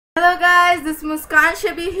Hello guys, this is Muskan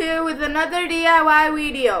Shabi here with another DIY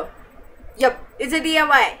video. Yep, it's a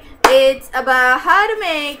DIY. It's about how to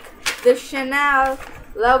make the Chanel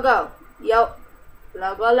logo. Yup,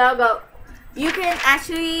 logo. You can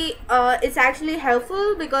actually, it's actually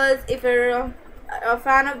helpful because if you're a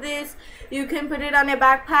fan of this, you can put it on your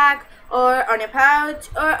backpack or on your pouch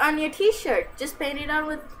or on your t-shirt. Just paint it on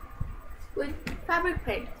with fabric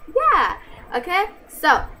paint. Yeah. Okay,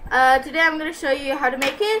 so today I'm going to show you how to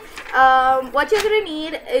make it. What you're going to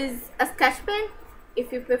need is a sketch pen,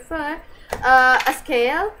 if you prefer, a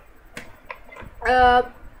scale,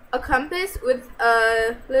 a compass with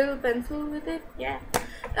a little pencil with it, yeah.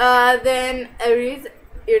 Then eraser.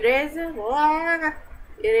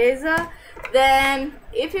 Then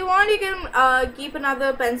if you want, you can keep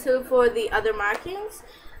another pencil for the other markings.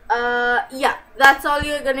 Yeah, that's all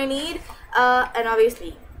you're going to need, and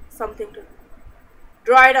obviously something to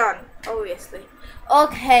draw it on, obviously.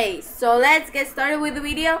 Okay, so let's get started with the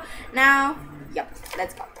video now. Yep,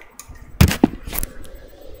 let's go.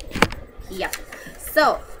 Yep,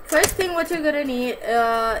 so first thing what you're gonna need,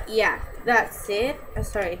 yeah, that's it.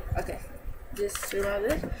 Sorry, okay, just remove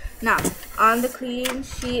this. Now on the clean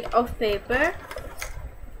sheet of paper,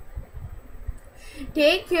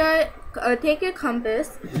 take your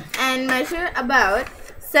compass and measure about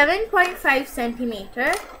 7.5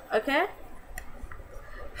 centimeter. Okay,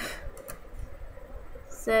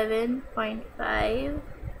 7.5.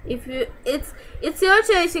 if you it's your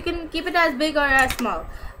choice, you can keep it as big or as small.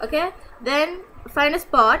 Okay, then find a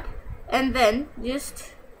spot and then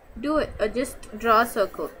just do it, or just draw a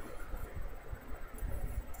circle.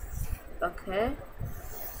 Okay,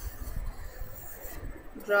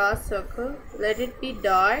 draw a circle, let it be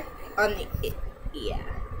dark on the yeah.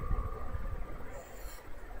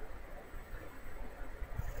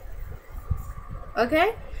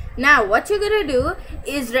 Okay, now what you're gonna do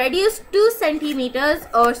is reduce 2 centimeters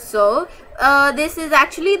or so. This is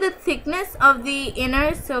actually the thickness of the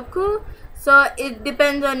inner circle, so it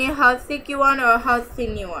depends on you how thick you want or how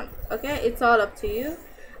thin you want. Okay, it's all up to you.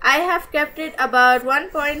 I have kept it about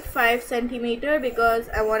 1.5 centimeter because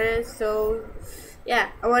I wanted, so yeah,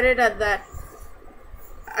 I wanted that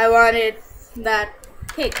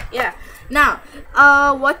thick. Yeah. Now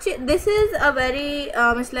this is a very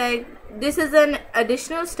it's like, this is an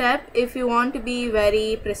additional step if you want to be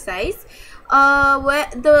very precise. Where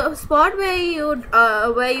the spot where you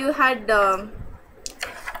had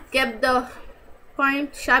kept the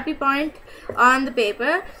Sharpie point on the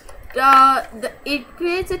paper, it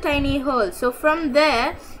creates a tiny hole. So from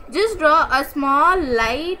there, just draw a small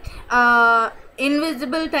light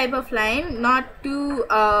invisible type of line, not too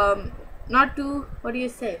what do you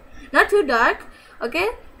say, not too dark. Okay,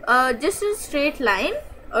 just a straight line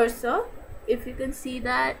or so. If you can see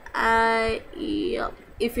that, yep,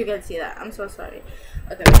 if you can see that, I'm so sorry.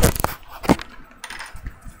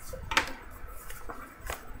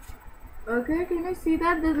 Okay, can you see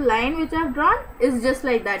that this line which I've drawn is just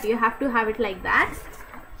like that? You have to have it like that.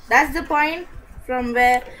 That's the point from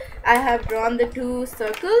where I have drawn the 2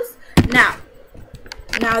 circles. Now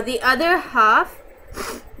the other half,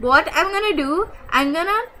 what I'm gonna do, I'm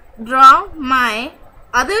gonna draw my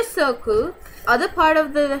other circle, other part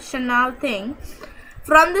of the Chanel thing,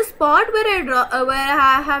 from the spot where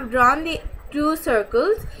I have drawn the 2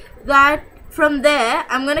 circles. That from there,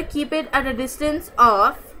 I'm gonna keep it at a distance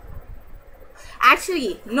of,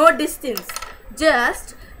 actually no distance,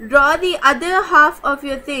 just draw the other half of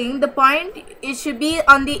your thing. The point, it should be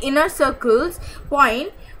on the inner circle's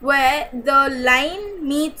point where the line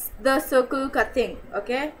meets the circle cutting.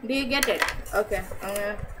 Okay, do you get it? Okay,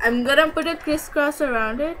 I'm gonna put a crisscross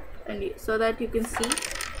around it, and so that you can see.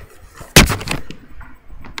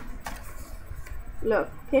 Look,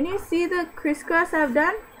 can you see the crisscross I've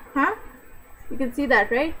done? Huh? You can see that,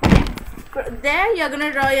 right? There you're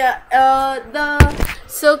gonna draw your the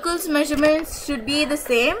circle's measurements should be the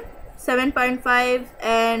same, 7.5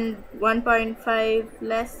 and 1.5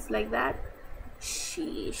 less, like that.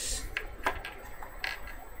 Sheesh.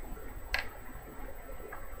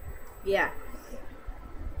 Yeah.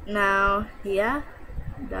 Now, yeah,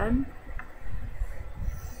 done.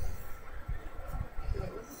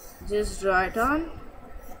 Just draw it on.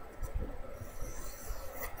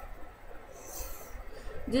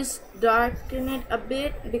 Just darken it a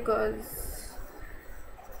bit, because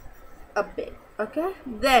a bit. Okay,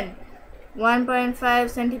 then 1.5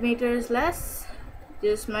 centimeters less,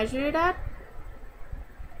 just measure it out,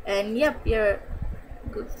 and yep, you're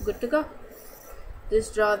good to go.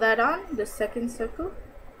 Just draw that on the second circle.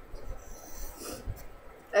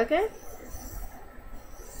 Okay,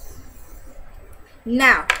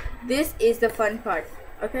 now this is the fun part.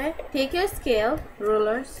 Okay, take your scale,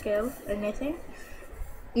 ruler, scale, anything.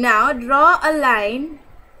 Now draw a line.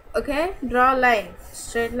 Okay, draw a line,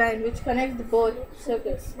 straight line which connects both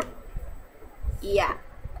circles. Yeah.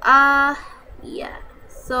 Yeah.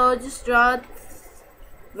 So just draw a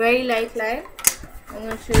very light line. I'm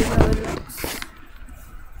gonna show you how it looks.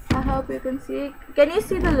 I hope you can see it. Can you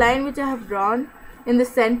see the line which I have drawn in the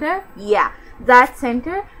center? Yeah, that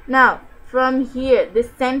center. Now from here, the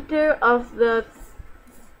center of the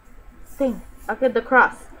thing, okay, the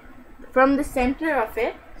cross, from the center of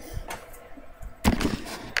it,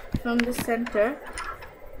 from the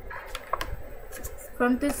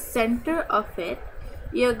center of it,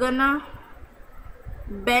 you're gonna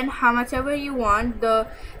bend how much ever you want the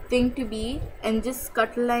thing to be, and just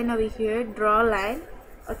cut a line over here, draw a line,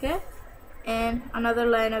 okay, and another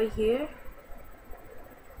line over here,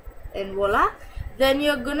 and voila. Then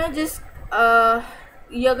you're gonna just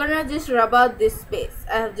rub out this space.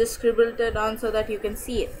 I have just scribbled it on so that you can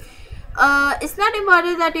see it. It's not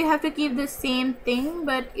important that you have to keep the same thing,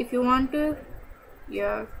 but if you want to,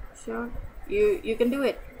 yeah, sure, you can do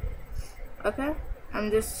it. Okay,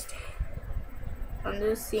 I'm just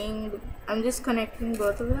connecting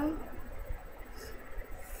both of them.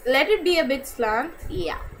 Let it be a bit slant.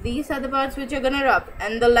 Yeah, these are the parts which you're gonna rub,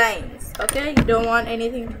 and the lines. Okay, you don't want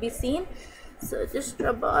anything to be seen, so just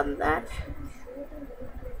rub on that.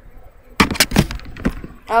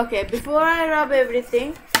 Okay, before I rub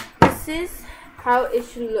everything, this is how it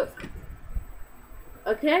should look.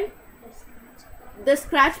 Okay, the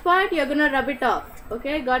scratch part, you're gonna rub it off.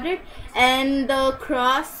 Okay, got it? And the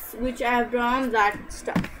cross which I have drawn, that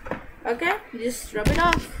stuff. Okay, just rub it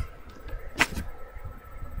off.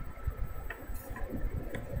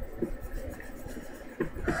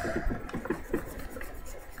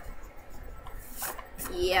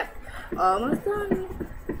 Yep, almost done.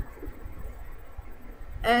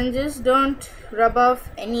 And just don't rub off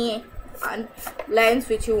any lines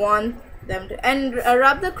which you want them to, and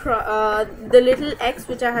rub the little X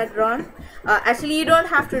which I had drawn. Actually, you don't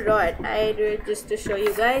have to draw it. I do it just to show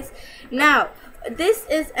you guys. Now this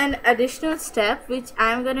is an additional step which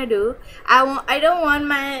I'm gonna do. I don't want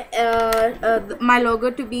my my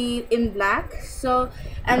logo to be in black, so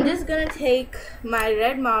I'm just gonna take my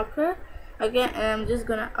red marker, okay, and I'm just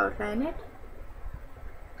gonna outline it.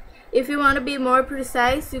 If you want to be more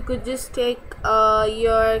precise, you could just take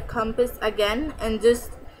your compass again and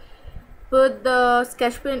just put the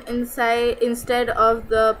sketch pen inside instead of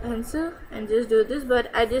the pencil and just do this, but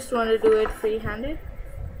I just want to do it free-handed.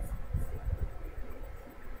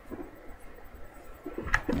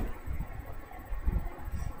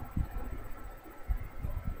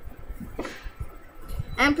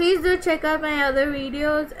 And please do check out my other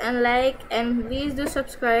videos and like, and please do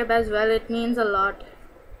subscribe as well. It means a lot.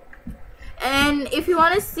 And if you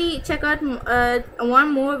want to check out want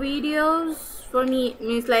more videos for me,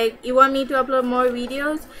 means like you want me to upload more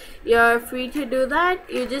videos, you're free to do that.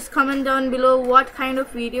 You just comment down below what kind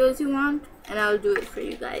of videos you want, and I'll do it for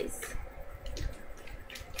you guys.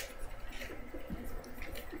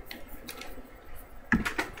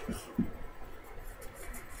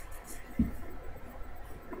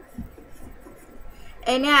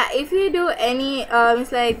 And yeah, if you do any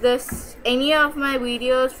it's like this, any of my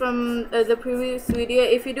videos from the previous video,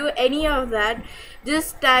 if you do any of that,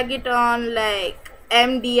 just tag it on like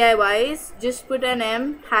MDIYs. Just put an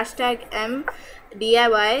M, hashtag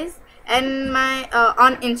MDIYs, and my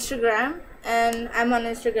on Instagram, and I'm on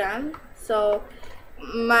Instagram, so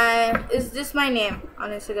it's just my name on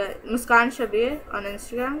Instagram, Muskan Shabir on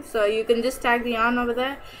Instagram, so you can just tag me on over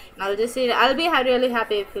there, and I'll just see it. I'll be really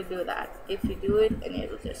happy if you do that. If you do it, and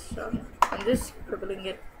it'll just show me. I'm just scribbling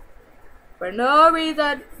it for no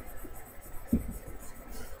reason.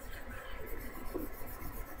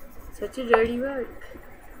 Such a dirty work.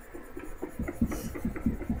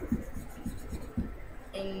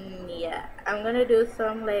 And yeah, I'm gonna do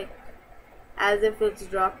some like as if it's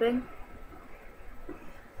dropping.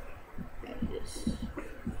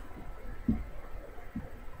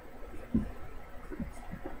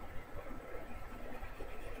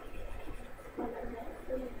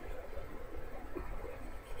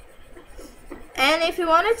 And if you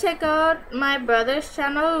want to check out my brother's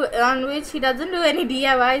channel, on which he doesn't do any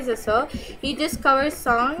DIYs or so, he just covers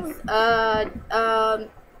songs.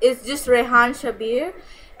 It's just Rehan Shabir,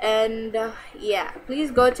 and yeah, please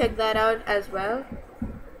go check that out as well.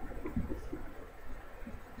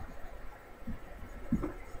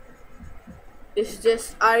 It's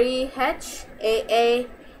just REHAANSHABBIR.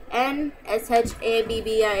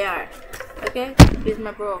 Okay, he's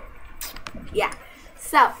my bro. Yeah.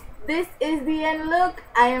 So this is the end look.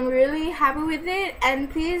 I am really happy with it, and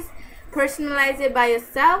please personalize it by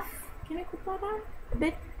yourself. Can I put that on a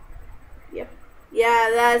bit? Yep.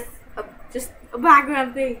 Yeah, that's just a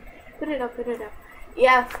background thing. Put it up.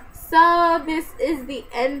 Yeah, so this is the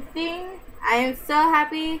end thing. I am so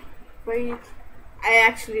happy for you. I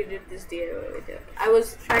actually did this DIY. I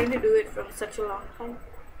was trying to do it from such a long time.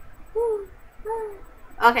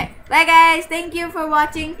 Okay, bye guys. Thank you for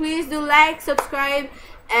watching. Please do like, subscribe,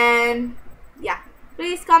 and yeah,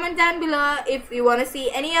 please comment down below if you want to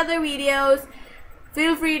see any other videos.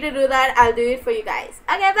 Feel free to do that. I'll do it for you guys.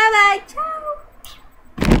 Okay, bye bye. Ciao.